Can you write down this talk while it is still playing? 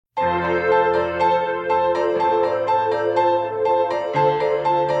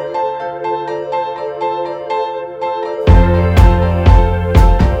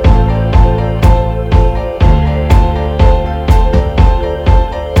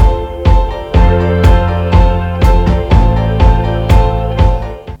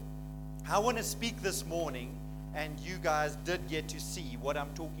and you guys did get to see what I'm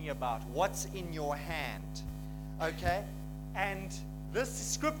talking about. What's in your hand? Okay? And this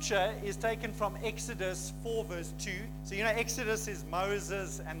scripture is taken from Exodus 4 verse 2. So Exodus is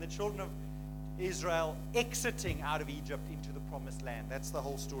Moses and the children of Israel exiting out of Egypt into the promised land. That's the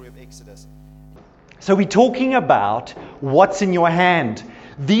whole story of Exodus. So we're talking about what's in your hand.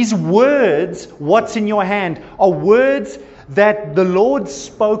 These words, what's in your hand, are words that the Lord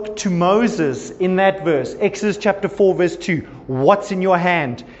spoke to Moses in that verse. Exodus chapter 4 verse 2. What's in your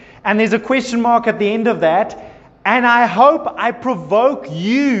hand? And there's a question mark at the end of that. And I hope I provoke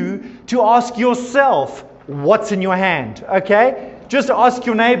you to ask yourself, what's in your hand? Okay? Just ask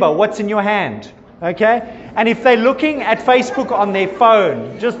your neighbor, what's in your hand? Okay? And if they're looking at Facebook on their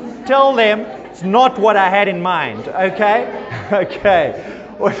phone, just tell them it's not what I had in mind. Okay? Okay.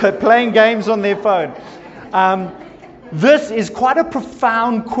 Or if they're playing games on their phone. This is quite a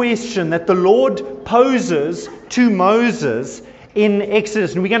profound question that the Lord poses to Moses in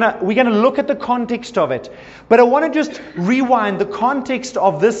Exodus, and we're going to look at the context of it. But I want to just rewind. The context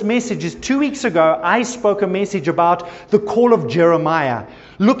of this message is 2 weeks ago I spoke a message about the call of Jeremiah,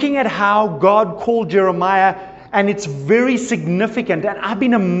 looking at how God called Jeremiah, and it's very significant. And I've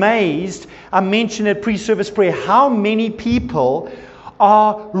been amazed, I mentioned at pre-service prayer, how many people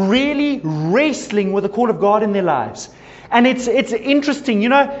are really wrestling with the call of God in their lives. And it's interesting,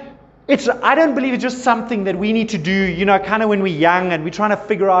 I don't believe it's just something that we need to do, kind of when we're young and we're trying to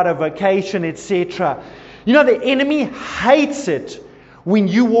figure out a vocation, etc. The enemy hates it when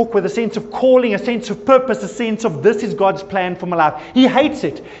you walk with a sense of calling, a sense of purpose, a sense of this is God's plan for my life. He hates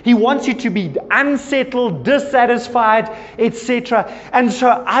it. He wants you to be unsettled, dissatisfied, etc. And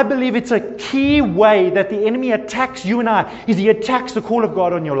so I believe it's a key way that the enemy attacks you and I, is he attacks the call of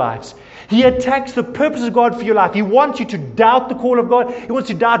God on your lives. He attacks the purpose of God for your life. He wants you to doubt the call of God. He wants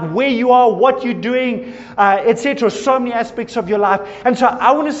you to doubt where you are, what you're doing, etc. So many aspects of your life. And so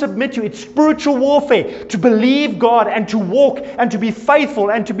I want to submit to you, it's spiritual warfare to believe God and to walk and to be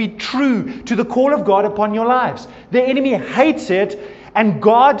faithful and to be true to the call of God upon your lives. The enemy hates it, and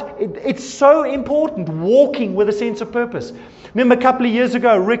God, it's so important walking with a sense of purpose. Remember a couple of years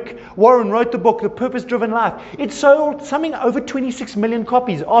ago, Rick Warren wrote the book, The Purpose-Driven Life. It sold something over 26 million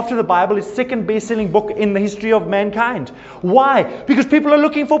copies. After the Bible, it's the second best-selling book in the history of mankind. Why? Because people are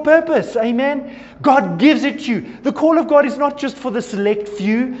looking for purpose. Amen? God gives it to you. The call of God is not just for the select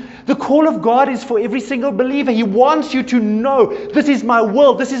few. The call of God is for every single believer. He wants you to know, this is my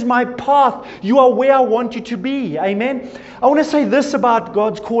will, this is my path. You are where I want you to be. Amen? I want to say this about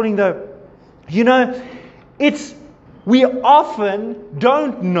God's calling though. We often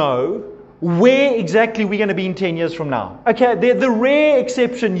don't know where exactly we're going to be in 10 years from now. Okay, the rare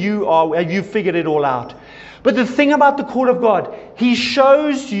exception you've figured it all out. But the thing about the call of God, He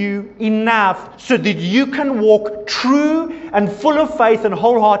shows you enough so that you can walk true and full of faith and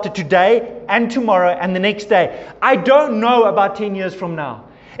wholehearted today and tomorrow and the next day. I don't know about 10 years from now.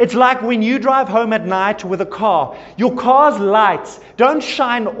 It's like when you drive home at night with a car. Your car's lights don't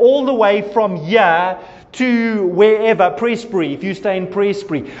shine all the way from here to wherever, Prestbury, if you stay in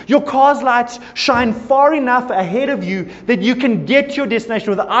Prestbury. Your car's lights shine far enough ahead of you that you can get to your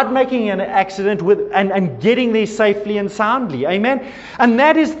destination without making an accident and getting there safely and soundly. Amen? And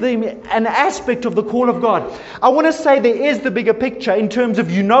that is an aspect of the call of God. I want to say there is the bigger picture in terms of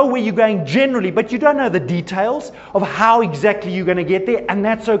you know where you're going generally, but you don't know the details of how exactly you're going to get there, and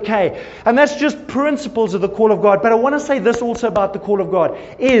that's okay. And that's just principles of the call of God. But I want to say this also about the call of God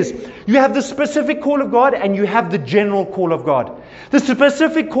is you have the specific call of God and you have the general call of God. The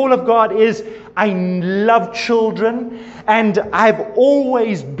specific call of God is, I love children and I've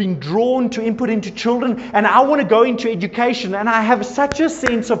always been drawn to input into children and I want to go into education, and I have such a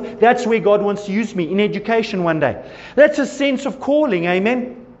sense of that's where God wants to use me, in education one day. That's a sense of calling,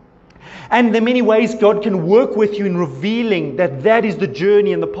 amen? And there are many ways God can work with you in revealing that is the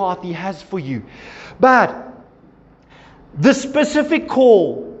journey and the path He has for you. But the specific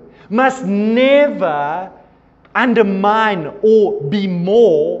call must never undermine or be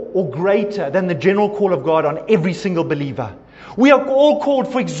more or greater than the general call of God on every single believer. We are all called,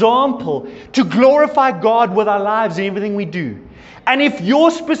 for example, to glorify God with our lives and everything we do. And if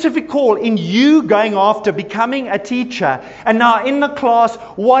your specific call in you going after becoming a teacher, and now in the class,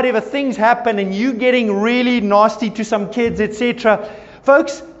 whatever things happen and you getting really nasty to some kids, etc.,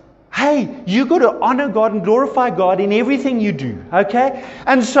 folks, hey, you got to honor God and glorify God in everything you do, okay?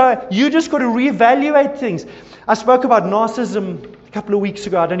 And so you just got to reevaluate things. I spoke about narcissism a couple of weeks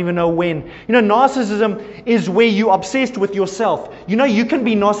ago, I don't even know when. Narcissism is where you're obsessed with yourself. You can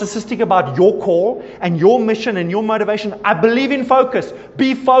be narcissistic about your call and your mission and your motivation. I believe in focus.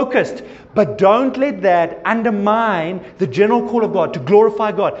 Be focused. But don't let that undermine the general call of God, to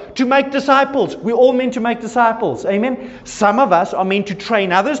glorify God, to make disciples. We're all meant to make disciples. Amen? Some of us are meant to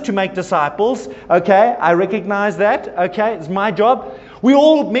train others to make disciples. Okay? I recognize that. Okay? It's my job. We're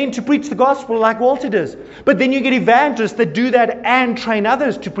all meant to preach the gospel like Walter does. But then you get evangelists that do that and train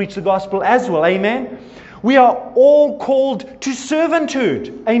others to preach the gospel as well. Amen? We are all called to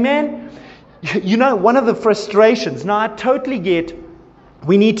servanthood. Amen? One of the frustrations, now I totally get,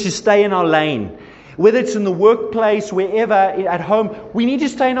 we need to stay in our lane. Whether it's in the workplace, wherever, at home, we need to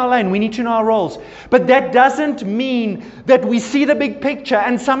stay in our lane. We need to know our roles. But that doesn't mean that we see the big picture,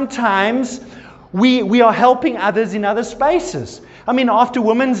 and sometimes we are helping others in other spaces. After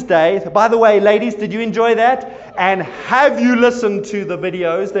Women's Day, by the way, ladies, did you enjoy that? And have you listened to the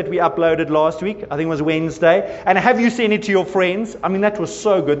videos that we uploaded last week? I think it was Wednesday. And have you sent it to your friends? That was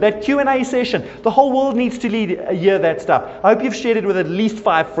so good. That Q&A session, the whole world needs to hear that stuff. I hope you've shared it with at least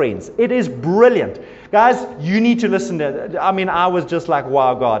 5 friends. It is brilliant. Guys, you need to listen to it. I was just like,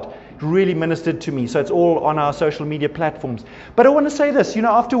 wow, God. It really ministered to me. So it's all on our social media platforms. But I want to say this,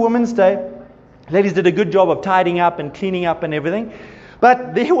 after Women's Day, ladies did a good job of tidying up and cleaning up and everything.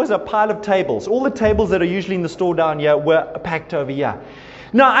 But there was a pile of tables. All the tables that are usually in the store down here were packed over here.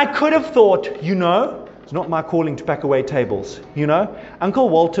 Now, I could have thought, it's not my calling to pack away tables. Uncle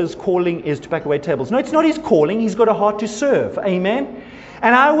Walter's calling is to pack away tables. No, it's not his calling. He's got a heart to serve. Amen?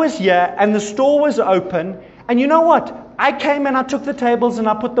 And I was here, and the store was open. And you know what? I came and I took the tables and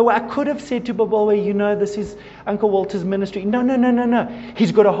I put the way. I could have said to Babawe, this is Uncle Walter's ministry. No.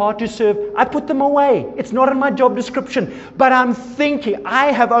 He's got a heart to serve. I put them away. It's not in my job description. But I'm thinking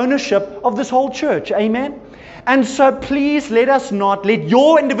I have ownership of this whole church. Amen? And so please let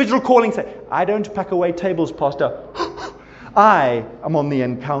your individual calling say, I don't pack away tables, Pastor. I am on the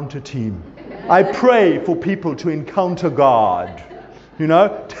encounter team. I pray for people to encounter God.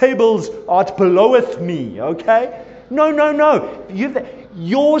 Tables art beloweth me. Okay? No.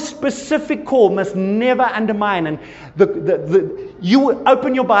 Your specific call must never undermine. And you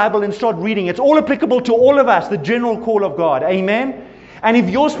open your Bible and start reading. It's all applicable to all of us, the general call of God. Amen? And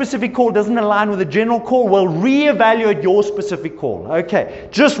if your specific call doesn't align with the general call, well, reevaluate your specific call. Okay.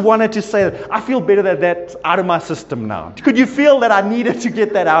 Just wanted to say that I feel better that that's out of my system now. Could you feel that I needed to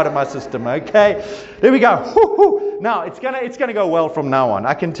get that out of my system? Okay. There we go. Now, it's gonna go well from now on,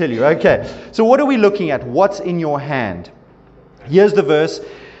 I can tell you. Okay. So what are we looking at? What's in your hand? Here's the verse,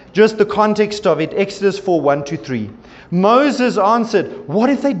 just the context of it, Exodus 4:1-3. Moses answered, what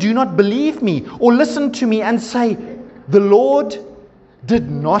if they do not believe me or listen to me and say, the Lord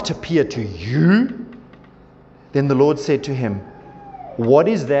did not appear to you? Then the Lord said to him, what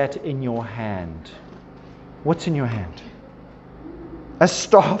is that in your hand? What's in your hand? A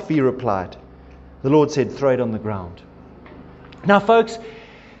staff, he replied. The Lord said, throw it on the ground. Now, folks,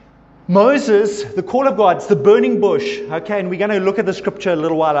 Moses, the call of God, it's the burning bush. Okay, and we're going to look at the scripture a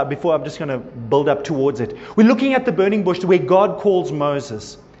little while before I'm just going to build up towards it. We're looking at the burning bush where God calls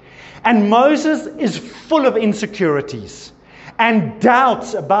Moses. And Moses is full of insecurities and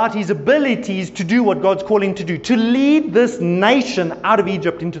doubts about his abilities to do what God's calling him to do, to lead this nation out of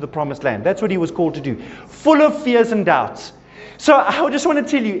Egypt into the promised land. That's what he was called to do. Full of fears and doubts. So I just want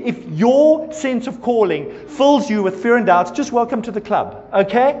to tell you, if your sense of calling fills you with fear and doubts, just welcome to the club,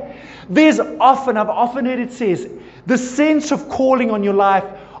 okay? I've often heard it says, the sense of calling on your life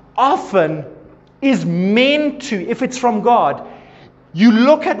often is meant to, if it's from God, you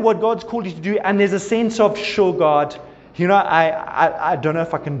look at what God's called you to do and there's a sense of, sure, God, I don't know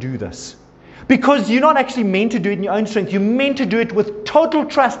if I can do this. Because you're not actually meant to do it in your own strength. You're meant to do it with total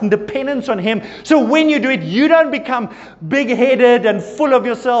trust and dependence on Him. So when you do it, you don't become big-headed and full of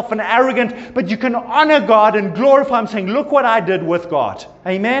yourself and arrogant, but you can honor God and glorify Him, saying, look what I did with God.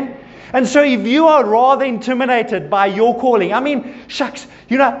 Amen? And so if you are rather intimidated by your calling, shucks,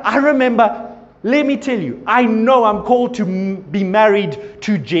 I remember, let me tell you, I know I'm called to be married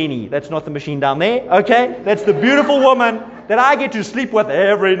to Jenny. That's not the machine down there, okay? That's the beautiful woman that I get to sleep with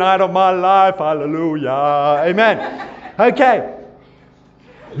every night of my life. Hallelujah. Amen. Okay.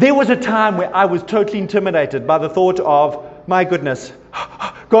 There was a time where I was totally intimidated by the thought of, my goodness,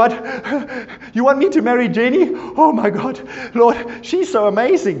 God, you want me to marry Jenny? Oh my God, Lord, she's so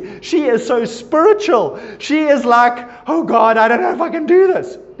amazing. She is so spiritual. She is like, oh God, I don't know if I can do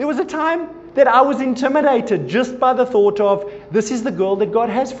this. There was a time that I was intimidated just by the thought of this is the girl that God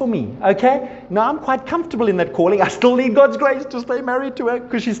has for me. Okay? Now I'm quite comfortable in that calling. I still need God's grace to stay married to her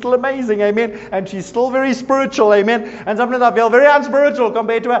because she's still amazing. Amen. And she's still very spiritual. Amen. And sometimes I feel very unspiritual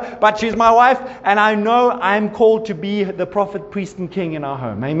compared to her, but she's my wife, and I know I'm called to be the prophet, priest, and king in our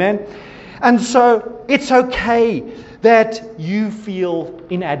home. Amen. And so it's okay that you feel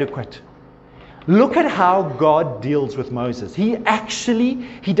inadequate. Look at how God deals with Moses. He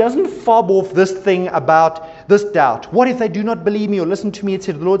doesn't fob off this thing about this doubt. What if they do not believe me or listen to me,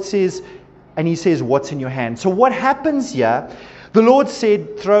 etc. The Lord says, and He says, what's in your hand? So what happens here? The Lord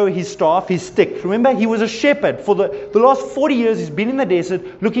said, throw His staff, His stick. Remember, He was a shepherd. For the last 40 years, He's been in the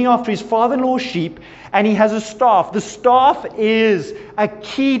desert looking after His father-in-law's sheep, and He has a staff. The staff is a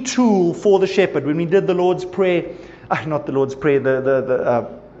key tool for the shepherd. When we did the Lord's Prayer, not the Lord's Prayer,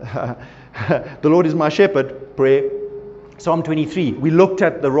 the Lord is my shepherd prayer, Psalm 23. We looked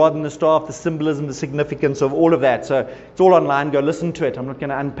at the rod and the staff, the symbolism, the significance of all of that. So it's all online. Go listen to it. I'm not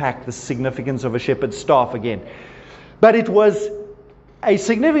going to unpack the significance of a shepherd's staff again. But it was a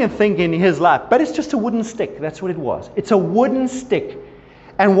significant thing in his life. But it's just a wooden stick. That's what it was. It's a wooden stick.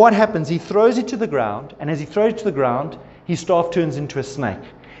 And what happens? He throws it to the ground. And as he throws it to the ground, his staff turns into a snake.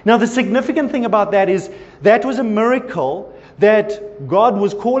 Now the significant thing about that is that was a miracle that God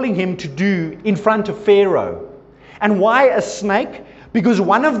was calling him to do in front of Pharaoh. And why a snake? Because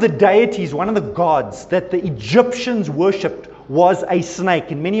one of the deities, one of the gods that the Egyptians worshipped was a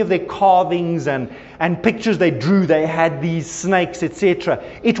snake. In many of their carvings and pictures they drew, they had these snakes, etc.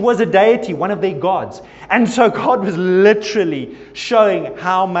 It was a deity, one of their gods. And so God was literally showing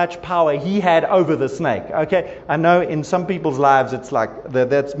how much power He had over the snake. Okay, I know in some people's lives it's like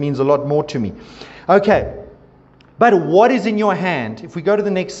that means a lot more to me. Okay. But what is in your hand? If we go to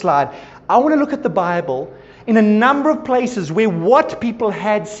the next slide, I want to look at the Bible in a number of places where what people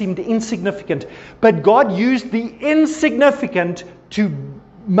had seemed insignificant, but God used the insignificant to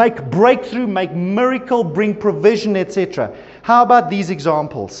make breakthrough, make miracle, bring provision, etc. How about these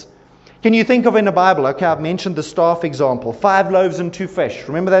examples? Can you think of in the Bible? Okay, I've mentioned the staff example. 5 loaves and 2 fish.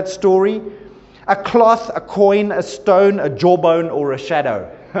 Remember that story? A cloth, a coin, a stone, a jawbone, or a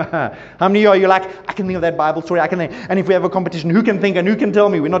shadow. How many of you are like, I can think of that Bible story, I can think. And if we have a competition, who can think and who can tell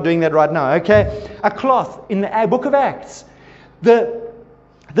me? We're not doing that right now, okay? A cloth. In the book of Acts, the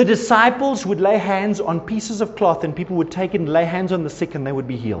disciples would lay hands on pieces of cloth and people would take it and lay hands on the sick and they would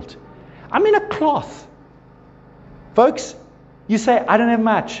be healed. I mean a cloth. Folks, you say, I don't have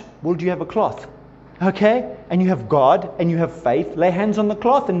much. Well, do you have a cloth? Okay? And you have God and you have faith. Lay hands on the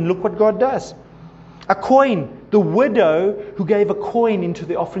cloth and look what God does. A coin. The widow who gave a coin into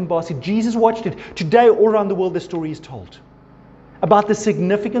the offering basket. Jesus watched it. Today, all around the world, the story is told about the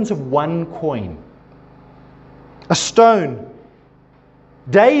significance of one coin. A stone.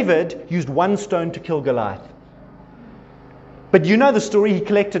 David used one stone to kill Goliath. But you know the story, he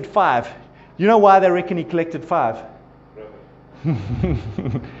collected 5. You know why they reckon he collected 5?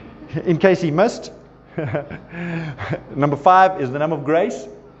 In case he missed. Number 5 is the number of grace.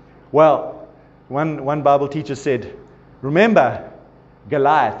 Well, one Bible teacher said, remember,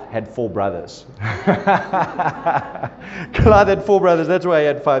 Goliath had 4 brothers. Goliath had 4 brothers, that's why he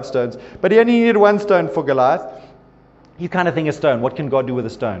had 5 stones. But he only needed 1 stone for Goliath. You kind of think a stone. What can God do with a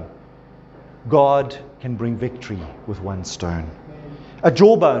stone? God can bring victory with 1 stone. A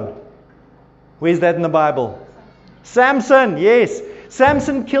jawbone. Where's that in the Bible? Samson, yes.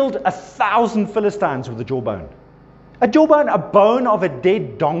 Samson killed 1,000 Philistines with a jawbone. A jawbone, a bone of a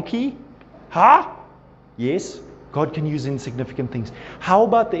dead donkey. Huh? Yes, God can use insignificant things. How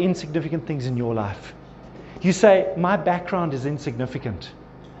about the insignificant things in your life? You say, my background is insignificant.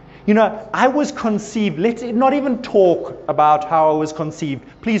 You know, I was conceived. Let's not even talk about how I was conceived.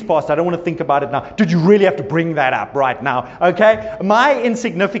 Please, Pastor, I don't want to think about it now. Did you really have to bring that up right now? Okay? My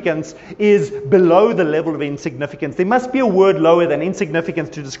insignificance is below the level of insignificance. There must be a word lower than insignificance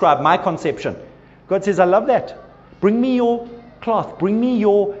to describe my conception. God says, I love that. Bring me your cloth. Bring me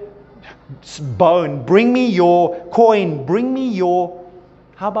your bone. Bring me your coin. Bring me your...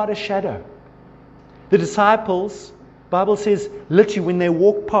 How about a shadow? The disciples... Bible says, literally, when they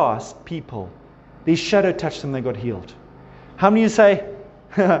walk past people, their shadow touched them, they got healed. How many of you say,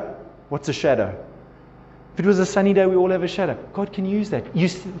 what's a shadow? If it was a sunny day, we all have a shadow. God can use that. You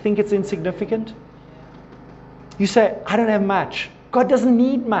think it's insignificant? You say, I don't have much. God doesn't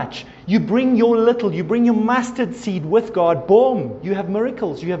need much. You bring your little, you bring your mustard seed with God, boom, you have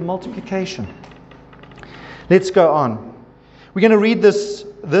miracles, you have multiplication. Let's go on. We're going to read this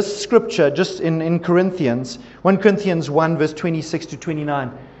scripture just in Corinthians, 1 Corinthians 1 verse 26 to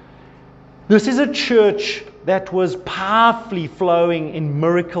 29. This is a church that was powerfully flowing in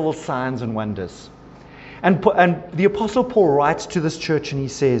miracle signs and wonders. And the Apostle Paul writes to this church and he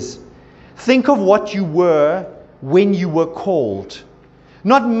says, think of what you were when you were called.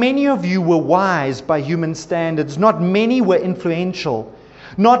 Not many of you were wise by human standards. Not many were influential.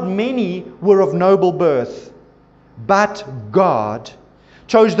 Not many were of noble birth. But God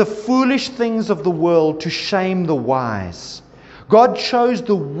chose the foolish things of the world to shame the wise. God chose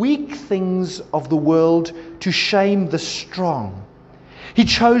the weak things of the world to shame the strong. He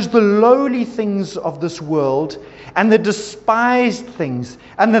chose the lowly things of this world and the despised things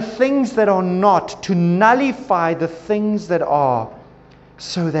and the things that are not to nullify the things that are,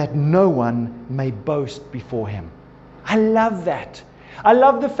 so that no one may boast before Him. I love that. I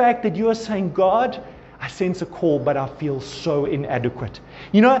love the fact that you are saying, God, I sense a call, but I feel so inadequate.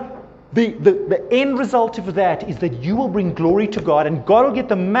 You know, the end result of that is that you will bring glory to God, and God will get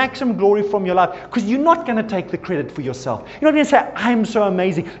the maximum glory from your life, because you're not going to take the credit for yourself. You're not going to say, I'm so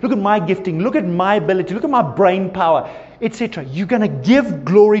amazing. Look at my gifting. Look at my ability. Look at my brain power, etc. You're going to give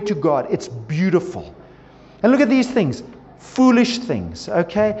glory to God. It's beautiful. And look at these things. Foolish things,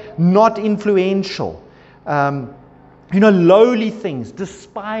 okay? Not influential. Lowly things,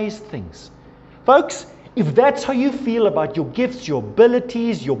 despised things. Folks, if that's how you feel about your gifts, your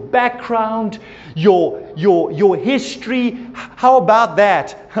abilities, your background, your history, how about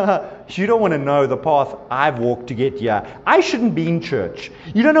that? You don't want to know the path I've walked to get here. I shouldn't be in church.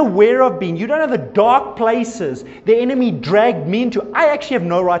 You don't know where I've been. You don't know the dark places the enemy dragged me into. I actually have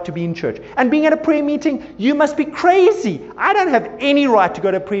no right to be in church. And being at a prayer meeting, you must be crazy. I don't have any right to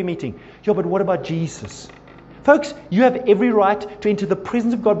go to a prayer meeting. Yeah, but what about Jesus? Folks, you have every right to enter the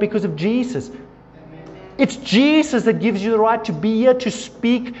presence of God because of Jesus. It's Jesus that gives you the right to be here, to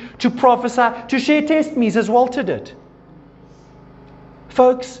speak, to prophesy, to share testimonies as Walter did.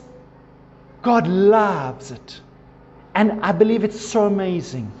 Folks, God loves it. And I believe it's so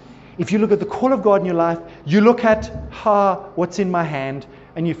amazing. If you look at the call of God in your life, you look at what's in my hand,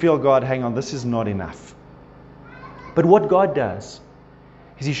 and you feel, God, hang on, this is not enough. But what God does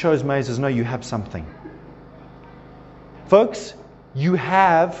is He shows Moses, no, you have something. Folks, you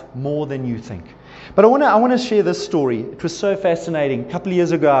have more than you think. But I want to share this story. It was so fascinating. A couple of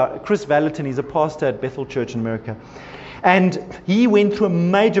years ago, Chris Valentin, he's a pastor at Bethel Church in America. And he went through a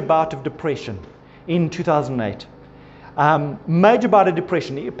major bout of depression in 2008. Major bout of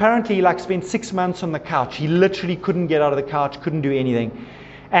depression. Apparently, he spent 6 months on the couch. He literally couldn't get out of the couch, couldn't do anything.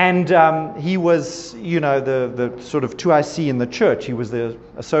 And he was, the sort of 2IC in the church. He was the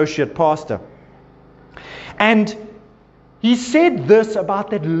associate pastor. And he said this about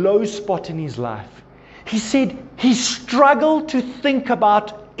that low spot in his life. He said he struggled to think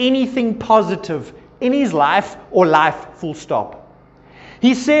about anything positive in his life or life, full stop.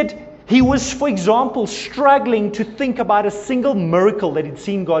 He said he was, for example, struggling to think about a single miracle that he'd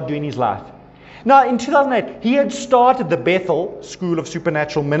seen God do in his life. Now, in 2008, he had started the Bethel School of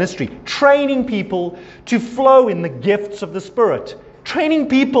Supernatural Ministry, training people to flow in the gifts of the Spirit, training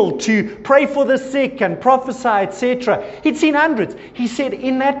people to pray for the sick and prophesy, etc. He'd seen hundreds. He said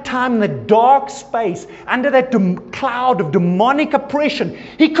in that time, in the dark space, under that cloud of demonic oppression,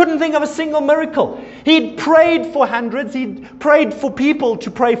 he couldn't think of a single miracle. He'd prayed for hundreds. He'd prayed for people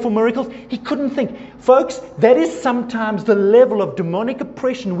to pray for miracles. He couldn't think. Folks, that is sometimes the level of demonic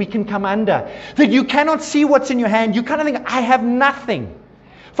oppression we can come under. That you cannot see what's in your hand. You kind of think, I have nothing.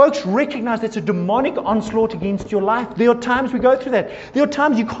 Folks, recognize that's a demonic onslaught against your life. There are times we go through that. There are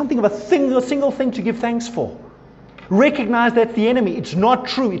times you can't think of a single thing to give thanks for. Recognize that's the enemy. It's not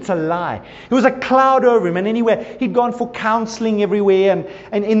true. It's a lie. It was a cloud over him. And anyway, he'd gone for counseling everywhere.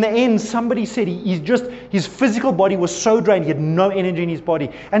 And in the end, somebody said his physical body was so drained, he had no energy in his body.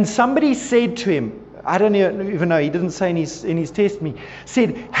 And somebody said to him, I don't even know, he didn't say in his testimony,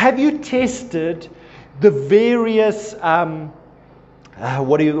 said, have you tested the various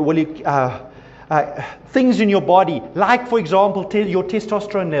things in your body, like, for example, your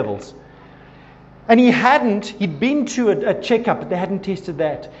testosterone levels? And he'd been to a checkup, but they hadn't tested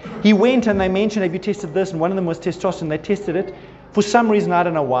that. He went and they mentioned, have you tested this? And one of them was testosterone. They tested it. For some reason, I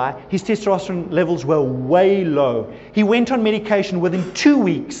don't know why, his testosterone levels were way low. He went on medication. Within 2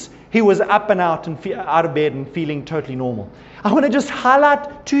 weeks, he was up and out and out of bed and feeling totally normal. I want to just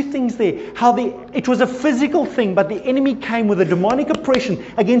highlight two things there. How it was a physical thing, but the enemy came with a demonic oppression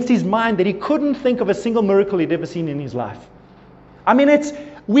against his mind that he couldn't think of a single miracle he'd ever seen in his life. I mean,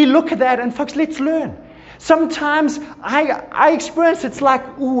 we look at that and folks, let's learn. Sometimes I experience it's like,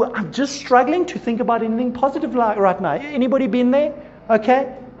 I'm just struggling to think about anything positive right now. Anybody been there?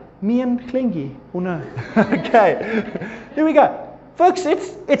 Okay. Me and Klingy. Oh no. Okay. Here we go. Folks,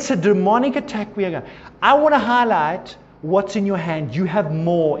 it's a demonic attack we are going. I want to highlight what's in your hand. You have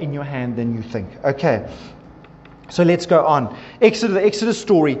more in your hand than you think. Okay. So let's go on. The Exodus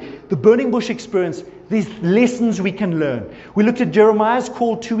story, the burning bush experience, there's lessons we can learn. We looked at Jeremiah's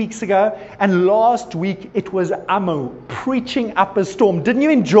call 2 weeks ago, and last week it was Amu preaching up a storm. Didn't you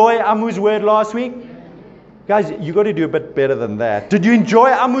enjoy Amu's word last week? Guys, you got to do a bit better than that. Did you enjoy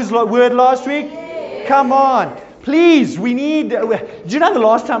Amu's word last week? Come on. Please, we need... Do you know the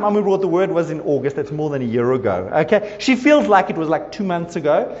last time Amu brought the word was in August? That's more than a year ago. Okay? She feels like it was like 2 months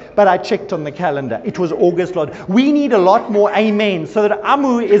ago, but I checked on the calendar. It was August, Lord. We need a lot more amen so that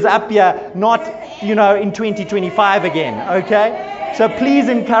Amu is up here, not, in 2025 again. Okay? So please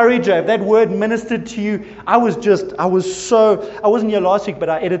encourage her. If that word ministered to you, I wasn't here last week, but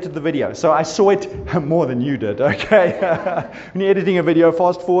I edited the video. So I saw it more than you did. Okay? When you're editing a video,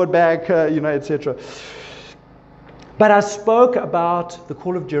 fast forward back, etc. But I spoke about the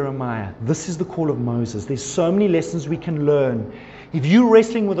call of Jeremiah. This is the call of Moses. There's so many lessons we can learn. If you're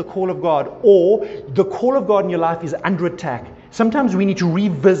wrestling with the call of God, or the call of God in your life is under attack, sometimes we need to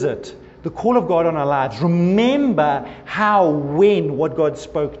revisit the call of God on our lives. Remember what God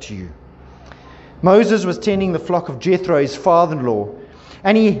spoke to you. Moses was tending the flock of Jethro, his father-in-law,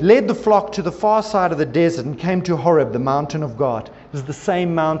 and he led the flock to the far side of the desert and came to Horeb, the mountain of God. This is the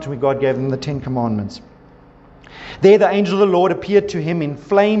same mountain where God gave them the 10 Commandments. There the angel of the Lord appeared to him in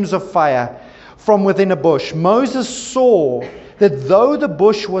flames of fire from within a bush. Moses saw that though the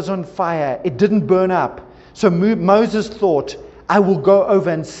bush was on fire, it didn't burn up. So Moses thought, I will go over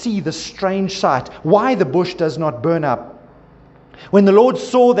and see the strange sight, why the bush does not burn up. When the Lord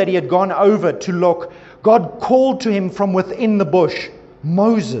saw that he had gone over to look, God called to him from within the bush,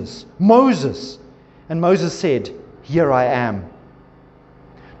 Moses, Moses. And Moses said, Here I am.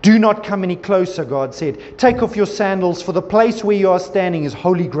 Do not come any closer, God said. Take off your sandals, for the place where you are standing is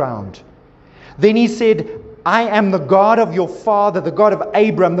holy ground. Then he said, I am the God of your father, the God of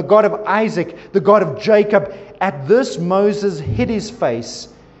Abraham, the God of Isaac, the God of Jacob. At this, Moses hid his face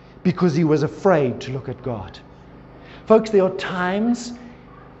because he was afraid to look at God. Folks, there are times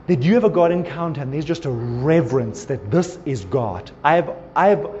that you have a God encounter and there's just a reverence that this is God. I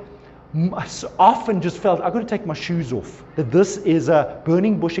have often just felt I've got to take my shoes off, that this is a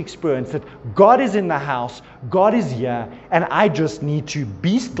burning bush experience, that God is in the house, God is here, and I just need to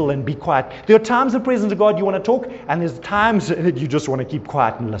be still and be quiet. There are times in the presence of God you want to talk, and there's times that you just want to keep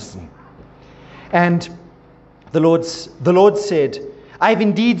quiet and listen. And the Lord said, I have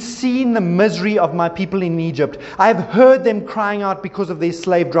indeed seen the misery of my people in Egypt. I have heard them crying out because of their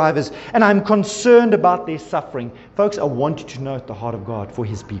slave drivers, and I'm concerned about their suffering. Folks, I want you to note the heart of God for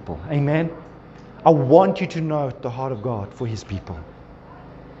His people. Amen? I want you to note the heart of God for His people.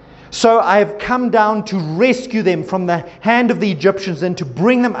 So I have come down to rescue them from the hand of the Egyptians and to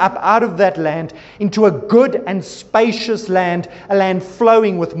bring them up out of that land into a good and spacious land, a land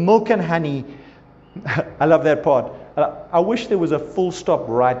flowing with milk and honey. I love that part. I wish there was a full stop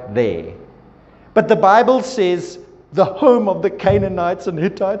right there. But the Bible says the home of the Canaanites and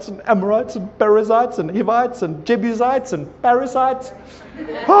Hittites and Amorites and Perizzites and Hivites and Jebusites and Perizzites.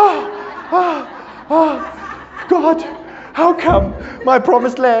 God, how come my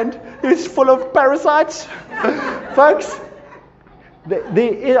promised land is full of parasites? Folks,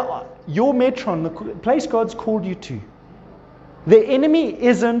 your metron, the place God's called you to, the enemy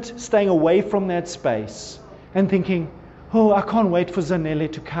isn't staying away from that space and thinking, oh, I can't wait for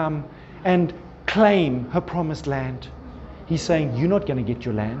Zanele to come and claim her promised land. He's saying, you're not going to get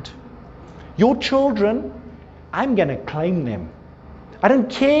your land. Your children, I'm going to claim them. I don't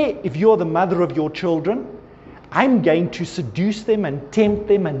care if you're the mother of your children. I'm going to seduce them and tempt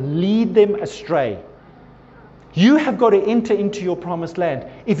them and lead them astray. You have got to enter into your promised land.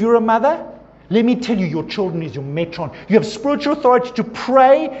 If you're a mother, let me tell you, your children is your metron. You have spiritual authority to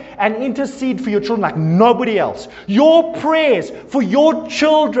pray and intercede for your children like nobody else. Your prayers for your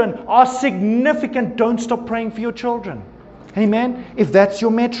children are significant. Don't stop praying for your children. Amen? If that's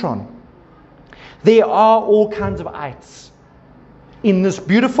your metron. There are all kinds of ites. In this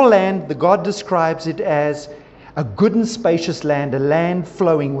beautiful land, the God describes it as a good and spacious land, a land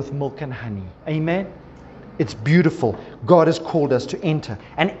flowing with milk and honey. Amen? It's beautiful. God has called us to enter.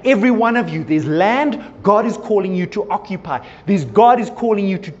 And every one of you, there's land God is calling you to occupy. There's God is calling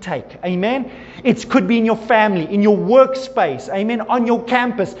you to take. Amen? It could be in your family, in your workspace. Amen? On your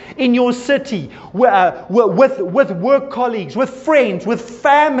campus, in your city, with work colleagues, with friends, with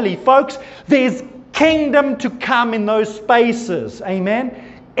family. Folks, there's kingdom to come in those spaces.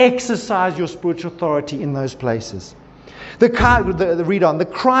 Amen? Exercise your spiritual authority in those places. Read on. The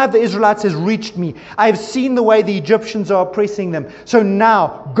cry of the Israelites has reached me. I have seen the way the Egyptians are oppressing them. So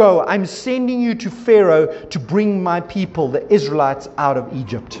now go. I'm sending you to Pharaoh to bring my people, the Israelites, out of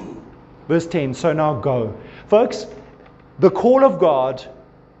Egypt. Verse 10. So now go. Folks, the call of God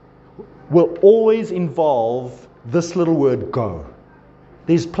will always involve this little word, go.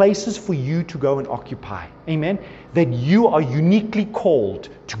 There's places for you to go and occupy. Amen? That you are uniquely called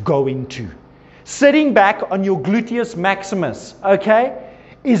to go into. Sitting back on your gluteus maximus, okay,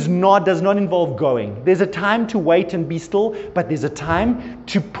 does not involve going. There's a time to wait and be still, but there's a time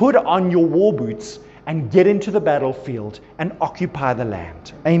to put on your war boots and get into the battlefield and occupy the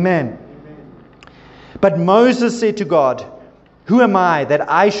land. Amen. But Moses said to God, who am I that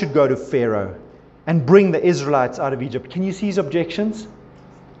I should go to Pharaoh and bring the Israelites out of Egypt? Can you see his objections?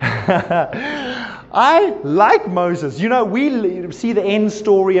 I like Moses. You know, we see the end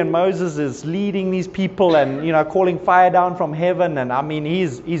story and Moses is leading these people and, you know, calling fire down from heaven. And I mean,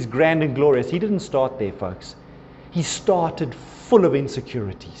 he's grand and glorious. He didn't start there, folks. He started full of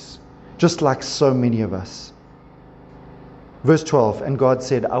insecurities, just like so many of us. Verse 12, and God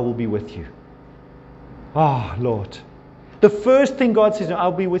said, I will be with you. Oh, Lord. The first thing God says,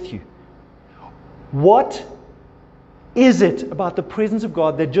 I'll be with you. What is it about the presence of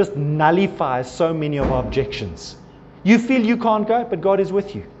God that just nullifies so many of our objections? You feel you can't go, but God is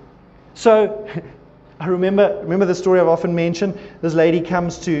with you. So, I remember the story I've often mentioned. This lady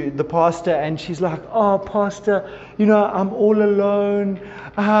comes to the pastor and she's like, oh, pastor, you know, I'm all alone.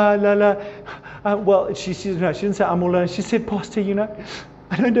 Well, she didn't say I'm all alone. She said, pastor, you know,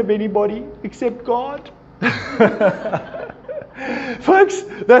 I don't have anybody except God. Folks,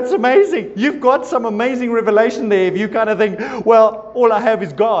 that's amazing. You've got some amazing revelation there if you kind of think, well, all I have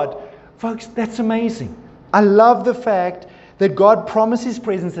is God. Folks, that's amazing. I love the fact that God promised His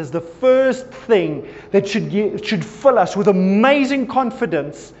presence as the first thing that should fill us with amazing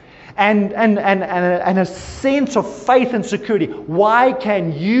confidence and a sense of faith and security. Why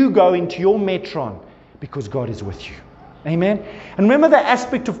can you go into your metron? Because God is with you. Amen. And remember the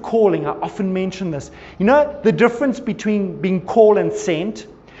aspect of calling. I often mention this. You know, the difference between being called and sent.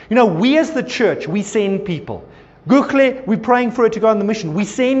 You know, we as the church, we send people. Gukle, we're praying for her to go on the mission. We're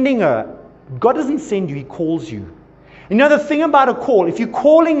sending her. God doesn't send you, He calls you. You know, the thing about a call, if you're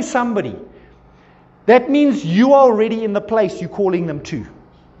calling somebody, that means you are already in the place you're calling them to.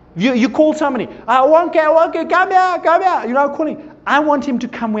 You call somebody, I want you, come here. You know, calling. I want him to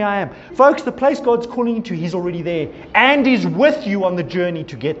come where I am. Folks, the place God's calling you to, He's already there. And He's with you on the journey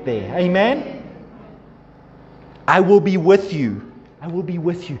to get there. Amen? I will be with you. I will be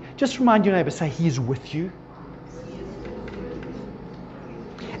with you. Just remind your neighbor, say, He is with you.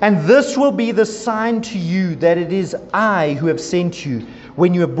 And this will be the sign to you that it is I who have sent you.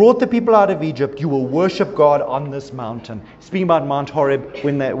 When you have brought the people out of Egypt, you will worship God on this mountain. Speaking about Mount Horeb,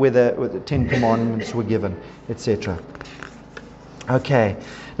 where the 10 Commandments were given, etc. Okay.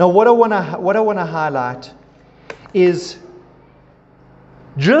 Now, what I want to highlight is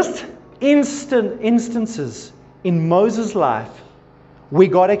just instances in Moses' life where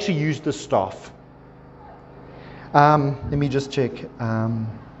God actually used the staff. Let me just check.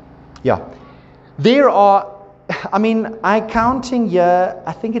 There are, I'm counting here,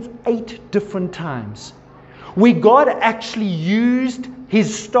 I think it's 8 different times where God actually used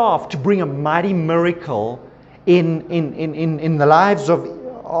His staff to bring a mighty miracle in the lives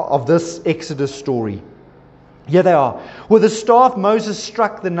of this Exodus story. Here they are. With the staff, Moses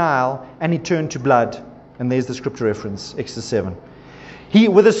struck the Nile and it turned to blood. And there's the scripture reference, Exodus 7.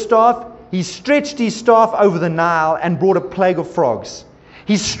 With a staff, he stretched his staff over the Nile and brought a plague of frogs.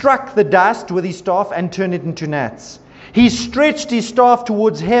 He struck the dust with his staff and turned it into gnats. He stretched his staff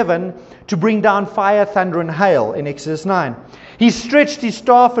towards heaven to bring down fire, thunder, and hail in Exodus 9. He stretched his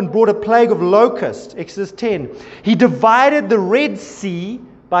staff and brought a plague of locusts, Exodus 10. He divided the Red Sea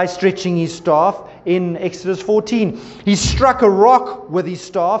by stretching his staff in Exodus 14. He struck a rock with his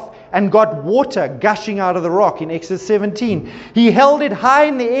staff and got water gushing out of the rock in Exodus 17. He held it high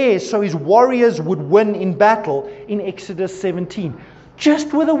in the air so his warriors would win in battle in Exodus 17.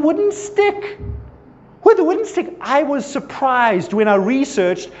 Just with a wooden stick. With a wooden stick. I was surprised when I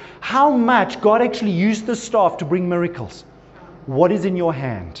researched how much God actually used the staff to bring miracles. What is in your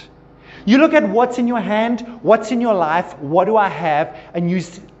hand? You look at what's in your hand, what's in your life, what do I have, and you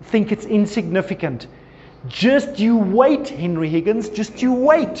think it's insignificant. Just you wait, Henry Higgins, just you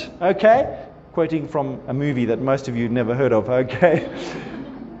wait, okay? Quoting from a movie that most of you never heard of, okay?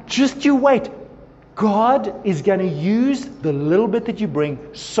 Just you wait. God is going to use the little bit that you bring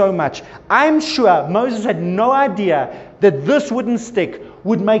so much. I'm sure Moses had no idea that this wooden stick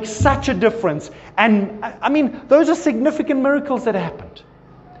would make such a difference. And I mean, those are significant miracles that happened.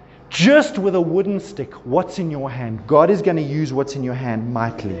 Just with a wooden stick, what's in your hand? God is going to use what's in your hand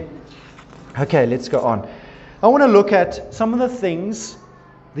mightily. Okay, let's go on. I want to look at some of the things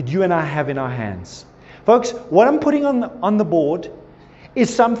that you and I have in our hands. Folks, what I'm putting on the board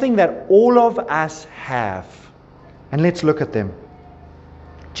is something that all of us have. And let's look at them.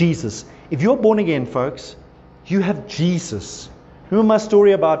 Jesus. If you're born again, folks, you have Jesus. Remember my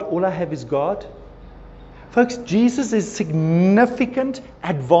story about all I have is God? Folks, Jesus is significant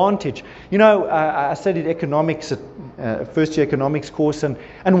advantage. You know, I studied economics at first year economics course, and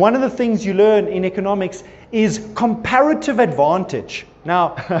one of the things you learn in economics is comparative advantage.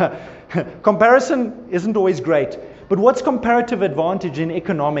 Now, comparison isn't always great, but what's comparative advantage in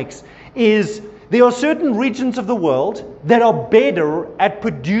economics is there are certain regions of the world that are better at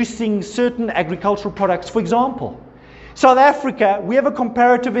producing certain agricultural products. For example, South Africa, we have a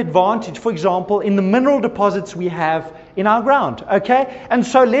comparative advantage, for example, in the mineral deposits we have in our ground, okay? And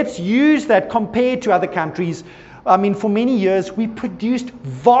so let's use that compared to other countries. I mean, for many years, we produced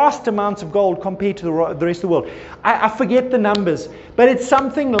vast amounts of gold compared to the rest of the world. I forget the numbers, but it's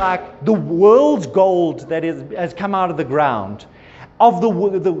something like the world's gold that has come out of the ground. Of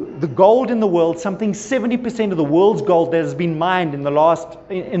the gold in the world, something 70% of the world's gold that has been mined in the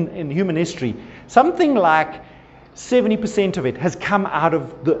in human history, something like 70% of it has come out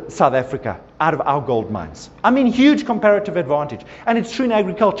of South Africa, out of our gold mines. I mean, huge comparative advantage. And it's true in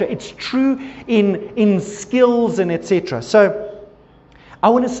agriculture. It's true in skills and etc. So I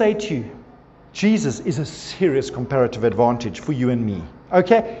want to say to you, Jesus is a serious comparative advantage for you and me.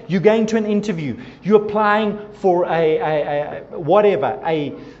 Okay? You're going to an interview. You're applying for you're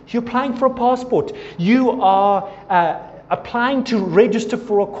applying for a passport. You are applying to register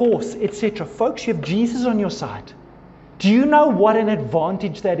for a course, etc. Folks, you have Jesus on your side. Do you know what an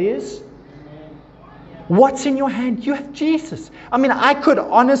advantage that is? What's in your hand? You have Jesus. I mean, I could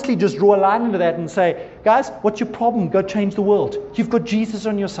honestly just draw a line into that and say, guys, what's your problem? Go change the world. You've got Jesus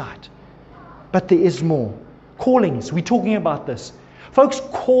on your side. But there is more. Callings, we're talking about this. Folks,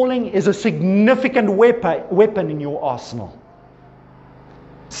 calling is a significant weapon in your arsenal.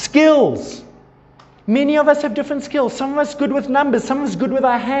 Skills. Many of us have different skills. Some of us good with numbers. Some of us good with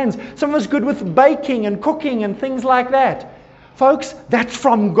our hands. Some of us good with baking and cooking and things like that. Folks, that's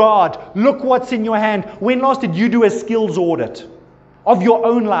from God. Look what's in your hand. When last did you do a skills audit of your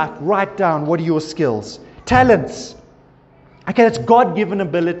own life? Write down what are your skills. Talents. Okay, that's God-given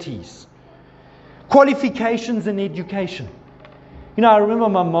abilities. Qualifications in education. You know, I remember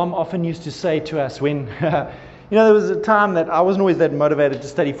my mom often used to say to us when... there was a time that I wasn't always that motivated to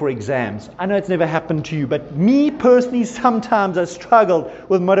study for exams. I know it's never happened to you, but me personally, sometimes I struggled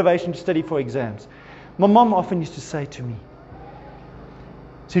with motivation to study for exams. My mom often used to say to me,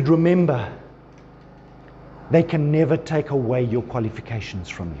 said, remember, they can never take away your qualifications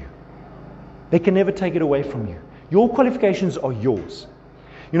from you. They can never take it away from you. Your qualifications are yours.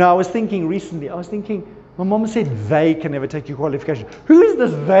 You know, I was thinking recently, my mom said they can never take your qualification. Who is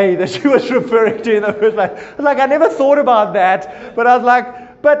this they that she was referring to in the first place? I was like, I never thought about that. But I was like,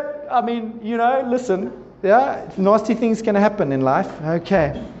 listen, yeah, nasty things can happen in life.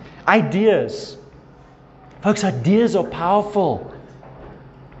 Okay. Ideas. Folks, ideas are powerful.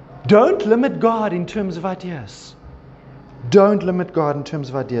 Don't limit God in terms of ideas. Don't limit God in terms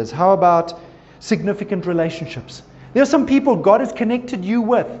of ideas. How about significant relationships? There are some people God has connected you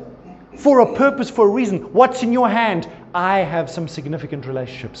with. For a purpose, for a reason. What's in your hand? I have some significant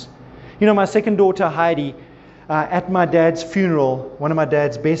relationships. You know, my second daughter, Heidi, at my dad's funeral, one of my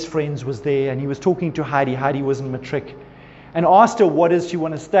dad's best friends was there, and he was talking to Heidi. Heidi was in matric. And asked her, what does she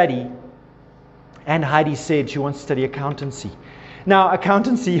want to study? And Heidi said she wants to study accountancy. Now,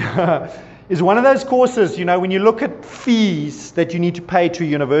 accountancy is one of those courses, you know, when you look at fees that you need to pay to a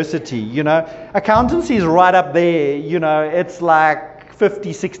university, you know, accountancy is right up there, you know, it's like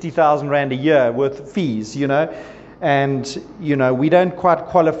 50,000-60,000 rand a year worth of fees, you know, and you know we don't quite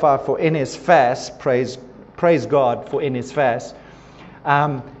qualify for NSFAS. Praise God for NSFAS.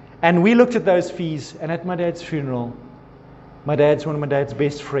 And we looked at those fees, and at my dad's funeral, one of my dad's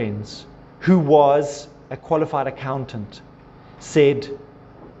best friends, who was a qualified accountant, said,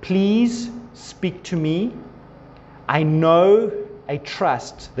 "Please speak to me. I know a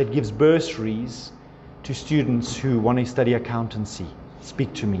trust that gives bursaries to students who want to study accountancy.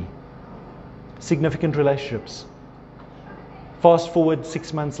 Speak to me." Significant relationships. Fast forward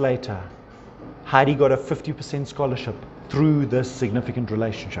 6 months later, Heidi got a 50% scholarship through this significant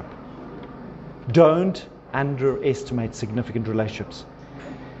relationship. Don't underestimate significant relationships.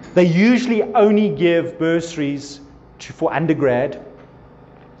 They usually only give bursaries for undergrad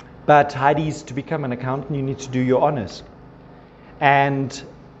But Heidi's, to become an accountant, you need to do your honors. And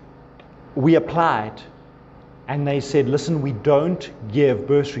we applied, and they said, listen, we don't give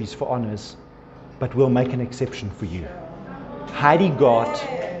bursaries for honors, but we'll make an exception for you. Heidi got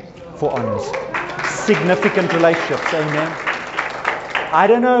for honors. Significant relationships, amen. I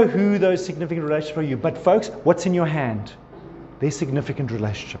don't know who those significant relationships are for you, but folks, what's in your hand? They're significant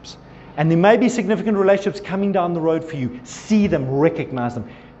relationships. And there may be significant relationships coming down the road for you. See them, recognize them.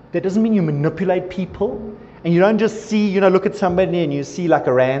 That doesn't mean you manipulate people. And you don't just see, look at somebody and you see like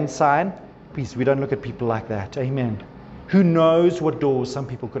a rand sign. Please, we don't look at people like that. Amen. Who knows what doors some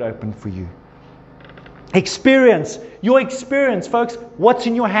people could open for you. Experience. Your experience, folks. What's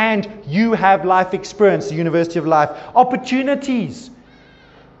in your hand? You have life experience, the University of Life. Opportunities.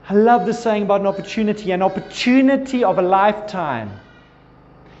 I love the saying about an opportunity of a lifetime.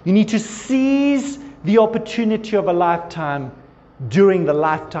 You need to seize the opportunity of a lifetime during the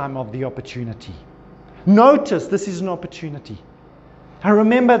lifetime of the opportunity. Notice this is an opportunity. I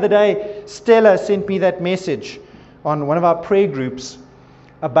remember the day Stella sent me that message on one of our prayer groups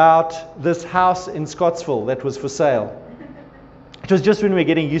about this house in Scottsville that was for sale. It was just when we were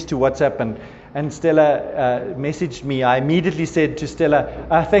getting used to WhatsApp and Stella messaged me. I immediately said to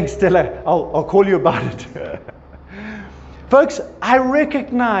Stella, thanks Stella, I'll call you about it. Folks, I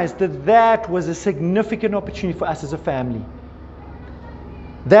recognized that was a significant opportunity for us as a family.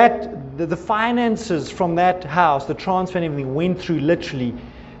 That the finances from that house, the transfer and everything, went through literally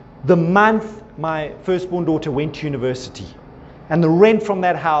the month my firstborn daughter went to university. And the rent from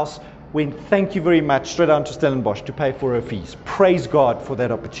that house went, thank you very much, straight down to Stellenbosch to pay for her fees. Praise God for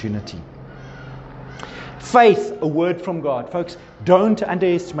that opportunity. Faith, a word from God. Folks, don't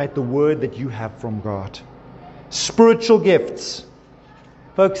underestimate the word that you have from God. Spiritual gifts.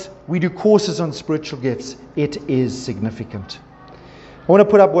 Folks, we do courses on spiritual gifts. It is significant. I want to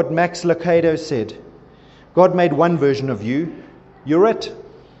put up what Max Lucado said. God made one version of you. You're it.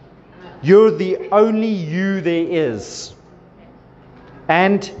 You're the only you there is.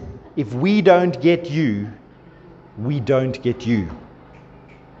 And if we don't get you, we don't get you.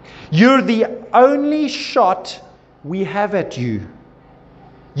 You're the only shot we have at you.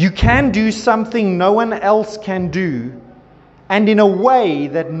 You can do something no one else can do, and in a way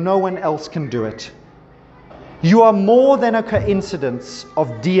that no one else can do it. You are more than a coincidence of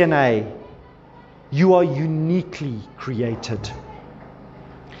DNA. You are uniquely created.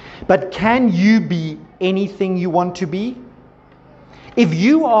 But can you be anything you want to be? If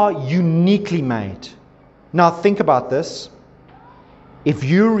you are uniquely made, now think about this. If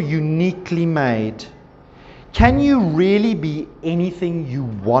you're uniquely made, can you really be anything you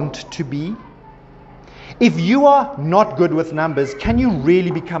want to be? If you are not good with numbers, can you really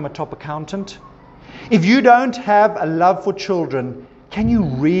become a top accountant? If you don't have a love for children, can you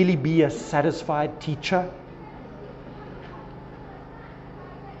really be a satisfied teacher?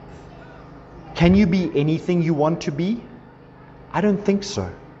 Can you be anything you want to be? I don't think so.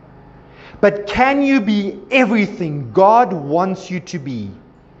 But can you be everything God wants you to be?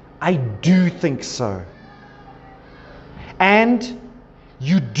 I do think so. And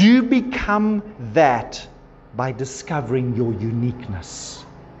you do become that by discovering your uniqueness.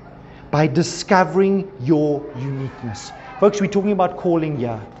 By discovering your uniqueness. Folks, we're talking about calling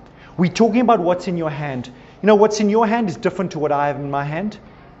here. We're talking about what's in your hand. What's in your hand is different to what I have in my hand,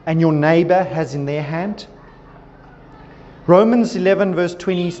 and your neighbor has in their hand. Romans 11 verse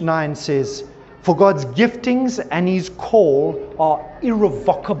 29 says, for God's giftings and His call are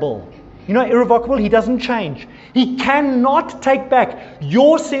irrevocable. Irrevocable, He doesn't change. He cannot take back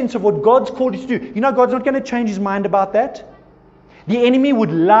your sense of what God's called you to do. God's not going to change His mind about that. The enemy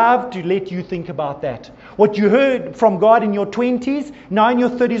would love to let you think about that. What you heard from God in your 20s, now in your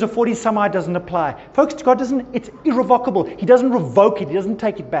 30s or 40s, somehow it doesn't apply. Folks, God doesn't, it's irrevocable. He doesn't revoke it. He doesn't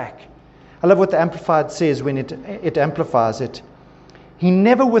take it back. I love what the Amplified says when it amplifies it. He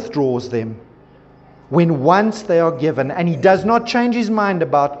never withdraws them when once they are given, and He does not change His mind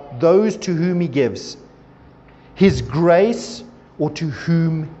about those to whom He gives His grace or to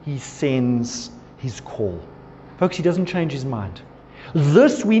whom He sends His call. Folks, He doesn't change His mind.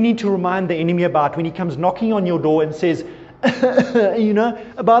 This we need to remind the enemy about when he comes knocking on your door and says,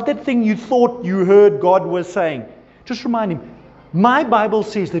 about that thing you thought you heard God was saying. Just remind him, my Bible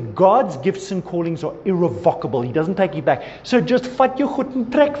says that God's gifts and callings are irrevocable. He doesn't take it back. So just vat jou goed en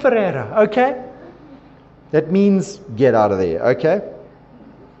trek Ferreira, okay? That means get out of there, okay?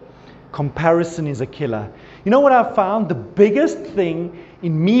 Comparison is a killer. You know what I've found? The biggest thing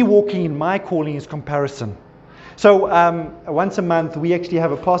in me walking in my calling is comparison. So once a month we actually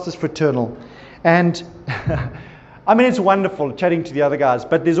have a pastor's fraternal, and I mean, it's wonderful chatting to the other guys,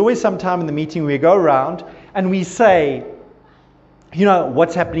 but there's always some time in the meeting where we go around and we say,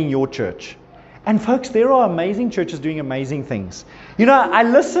 what's happening in your church? And folks, there are amazing churches doing amazing things. I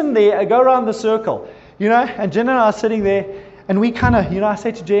listen there, I go around the circle, and Jen and I are sitting there, and we kind of, I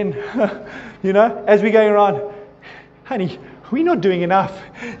say to Jen, as we're going around, honey, we're not doing enough.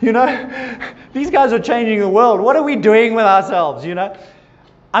 These guys are changing the world. What are we doing with ourselves?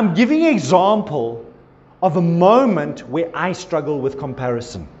 I'm giving an example of a moment where I struggle with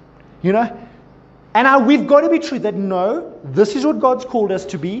comparison. And we've got to be true that no, this is what God's called us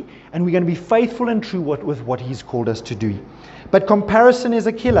to be, and we're going to be faithful and true with what He's called us to do. But comparison is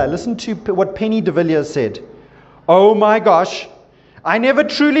a killer. Listen to what Penny de Villiers said. Oh my gosh, I never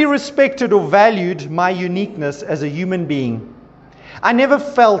truly respected or valued my uniqueness as a human being. I never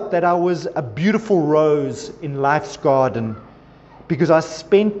felt that I was a beautiful rose in life's garden because I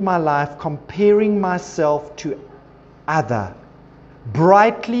spent my life comparing myself to other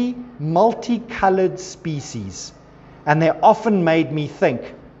brightly multicolored species, and they often made me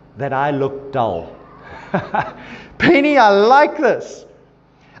think that I looked dull. Penny, I like this.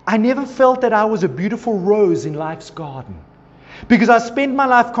 I never felt that I was a beautiful rose in life's garden because I spent my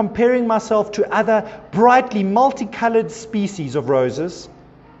life comparing myself to other brightly multicolored species of roses,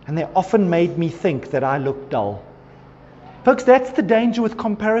 and they often made me think that I looked dull. Folks, that's the danger with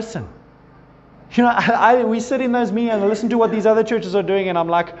comparison. We sit in those meetings and I listen to what these other churches are doing, and I'm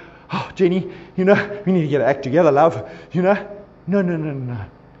like, oh, Jenny, we need to get our act together, love. No.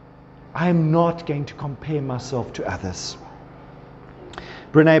 I am not going to compare myself to others.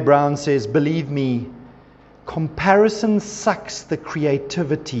 Brene Brown says, believe me, comparison sucks the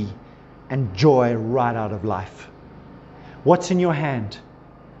creativity and joy right out of life. What's in your hand?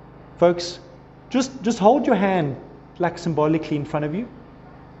 Folks, just hold your hand like symbolically in front of you.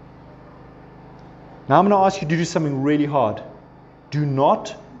 Now I'm going to ask you to do something really hard. Do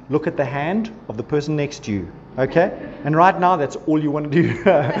not look at the hand of the person next to you. Okay? And right now, that's all you want to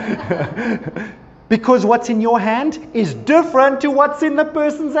do. Because what's in your hand is different to what's in the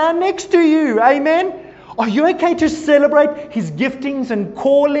person's hand next to you. Amen? Are you okay to celebrate His giftings and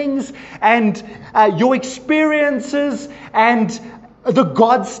callings and your experiences and the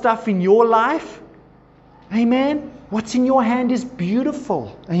God stuff in your life? Amen? What's in your hand is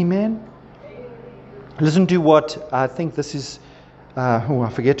beautiful. Amen? Listen to what I think this is. I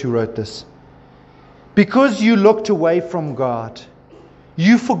forget who wrote this. Because you looked away from God,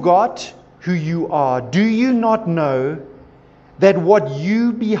 you forgot who you are. Do you not know that what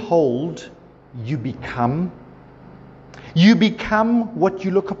you behold, you become? You become what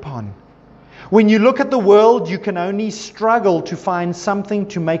you look upon. When you look at the world, you can only struggle to find something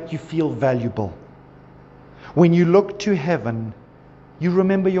to make you feel valuable. When you look to heaven, you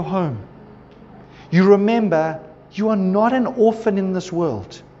remember your home. You remember you are not an orphan in this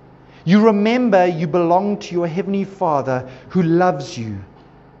world. You remember you belong to your Heavenly Father who loves you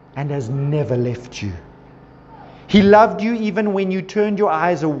and has never left you. He loved you even when you turned your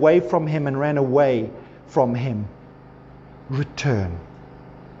eyes away from Him and ran away from Him. Return.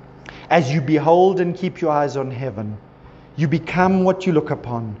 As you behold and keep your eyes on heaven, you become what you look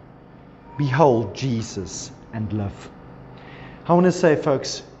upon. Behold Jesus and live. I want to say,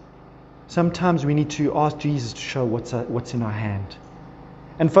 folks, sometimes we need to ask Jesus to show what's in our hand.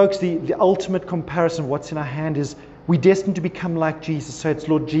 And folks, the ultimate comparison of what's in our hand is we're destined to become like Jesus. So it's,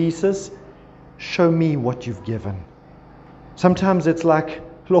 Lord Jesus, show me what you've given. Sometimes it's like,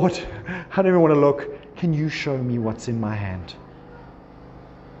 Lord, I don't even want to look. Can you show me what's in my hand?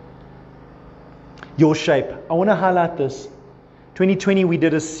 Your shape. I want to highlight this. 2020, we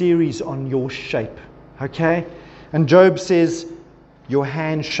did a series on your shape. Okay? And Job says, your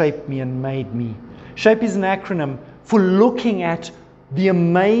hand shaped me and made me. SHAPE is an acronym for looking at the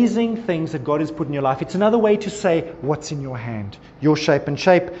amazing things that God has put in your life. It's another way to say what's in your hand. Your shape. And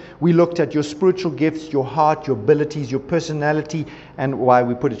shape, we looked at your spiritual gifts, your heart, your abilities, your personality, and why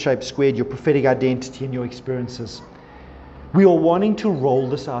we put it shape squared, your prophetic identity and your experiences. We are wanting to roll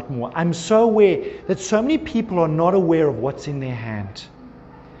this out more. I'm so aware that so many people are not aware of what's in their hand.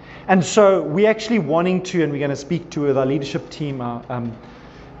 And so we're actually wanting to, and we're going to speak to our leadership team,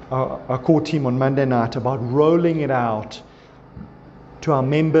 our core team on Monday night about rolling it out to our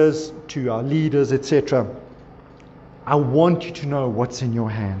members, to our leaders, etc. I want you to know what's in your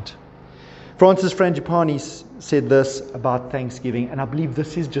hand. Francis Frangipani said this about Thanksgiving, and I believe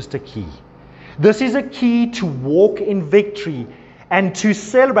this is just a key. This is a key to walk in victory and to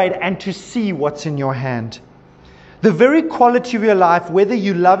celebrate and to see what's in your hand. The very quality of your life, whether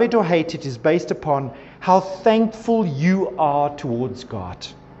you love it or hate it, is based upon how thankful you are towards God.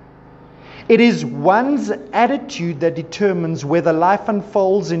 It is one's attitude that determines whether life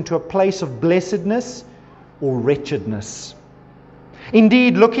unfolds into a place of blessedness or wretchedness.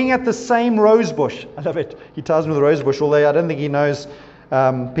 Indeed, looking at the same rose bush, I love it, he ties me with a rose bush, although I don't think he knows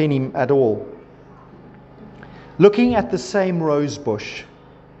Penny at all. Looking at the same rose bush,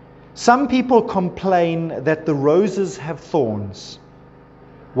 some people complain that the roses have thorns,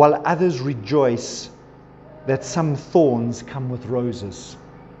 while others rejoice that some thorns come with roses.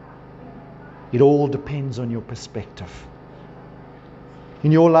 It all depends on your perspective.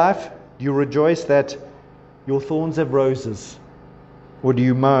 In your life, do you rejoice that your thorns have roses? Or do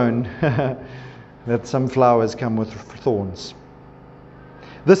you moan that some flowers come with thorns?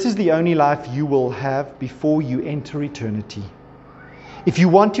 This is the only life you will have before you enter eternity. If you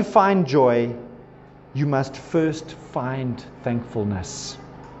want to find joy, you must first find thankfulness.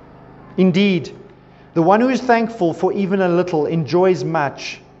 Indeed, the one who is thankful for even a little enjoys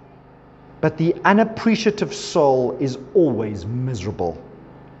much, but the unappreciative soul is always miserable,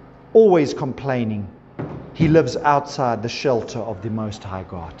 always complaining. He lives outside the shelter of the Most High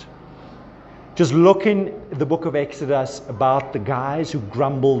God. Just look in the book of Exodus about the guys who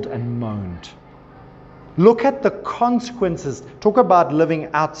grumbled and moaned. Look at the consequences. Talk about living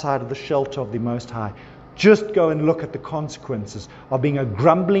outside of the shelter of the Most High. Just go and look at the consequences of being a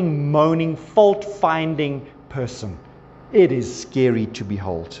grumbling, moaning, fault-finding person. It is scary to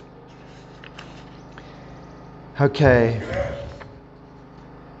behold. Okay.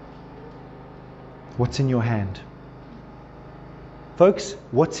 What's in your hand? Folks,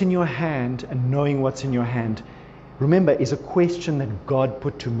 what's in your hand and knowing what's in your hand, remember, is a question that God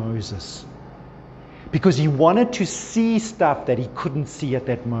put to Moses. Because he wanted to see stuff that he couldn't see at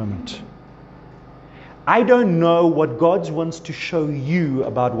that moment. I don't know what God wants to show you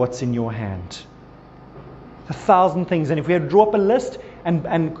about what's in your hand. 1,000 things. And if we had to draw up a list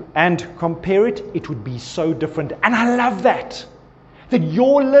and compare it, it would be so different. And I love that. That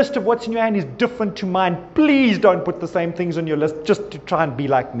your list of what's in your hand is different to mine. Please don't put the same things on your list just to try and be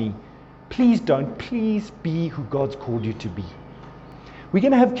like me. Please don't. Please be who God's called you to be. We're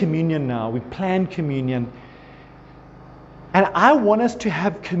going to have communion now. We planned communion. And I want us to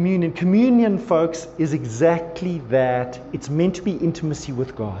have communion. Communion, folks, is exactly that. It's meant to be intimacy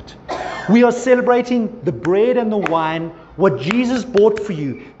with God. We are celebrating the bread and the wine, what Jesus bought for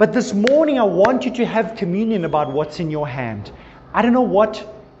you. But this morning I want you to have communion about what's in your hand. I don't know what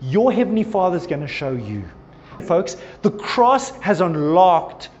your Heavenly Father is going to show you. Folks, the cross has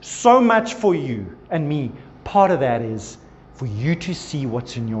unlocked so much for you and me. Part of that is for you to see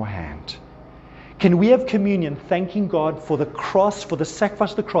what's in your hand. Can we have communion thanking God for the cross, for the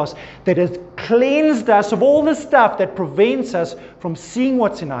sacrifice of the cross that has cleansed us of all the stuff that prevents us from seeing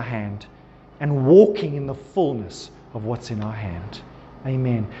what's in our hand and walking in the fullness of what's in our hand.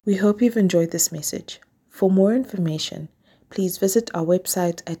 Amen. We hope you've enjoyed this message. For more information, please visit our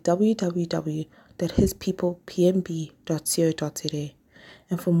website at www.hispeoplepmb.co.za.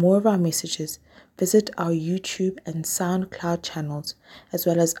 And for more of our messages, visit our YouTube and SoundCloud channels, as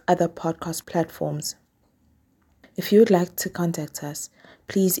well as other podcast platforms. If you would like to contact us,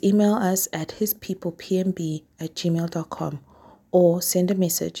 please email us at hispeoplepmb@gmail.com or send a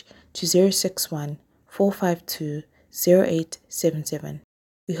message to 061 452 0877.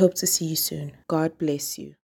 We hope to see you soon. God bless you.